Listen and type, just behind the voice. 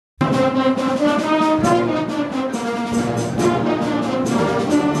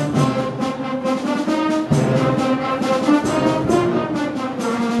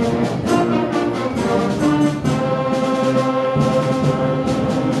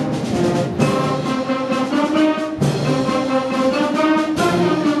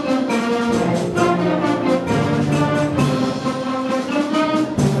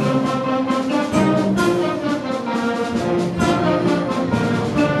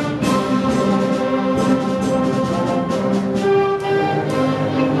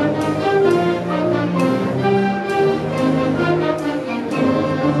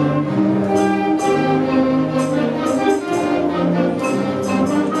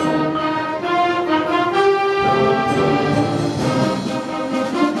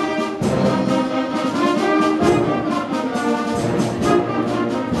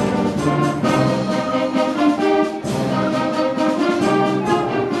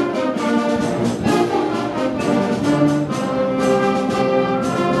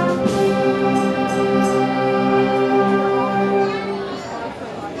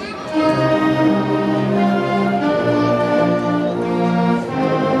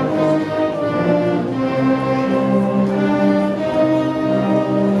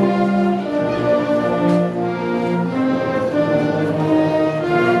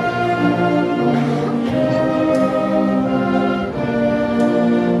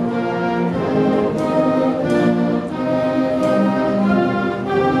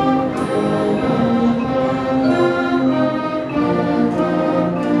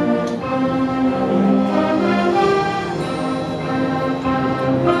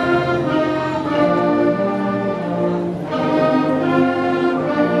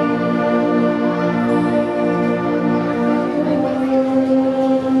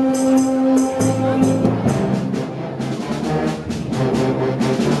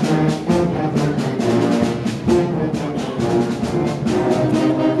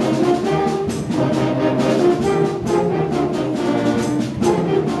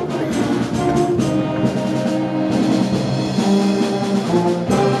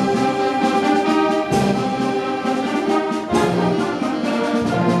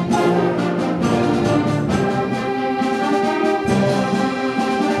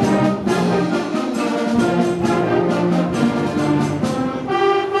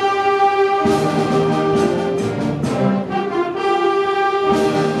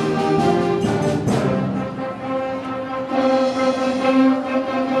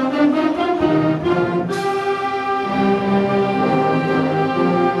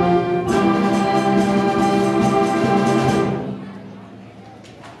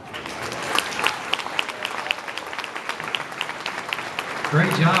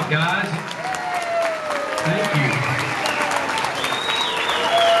Great job, guys. Thank you.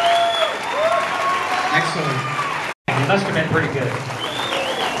 Excellent. It must have been pretty good.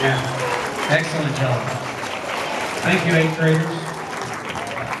 Yeah. Excellent job. Thank you, 8th graders.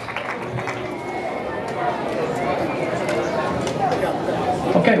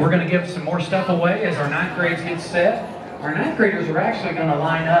 Okay, we're going to give some more stuff away as our 9th grades get set. Our 9th graders are actually going to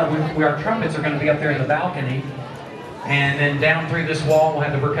line up. Our trumpets are going to be up there in the balcony. And then down through this wall, we'll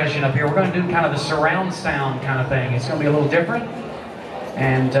have the percussion up here. We're going to do kind of the surround sound kind of thing. It's going to be a little different.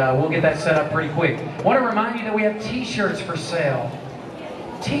 And we'll get that set up pretty quick. I want to remind you that we have t-shirts for sale.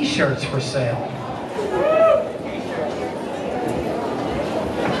 T-shirts for sale.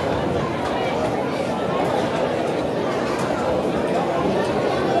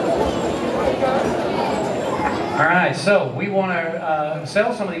 All right, so we want to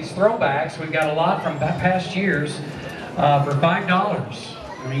sell some of these throwbacks. We've got a lot from past years for $5.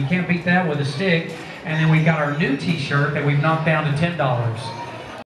 I mean, you can't beat that with a stick. And then we've got our new t-shirt that we've knocked down to $10.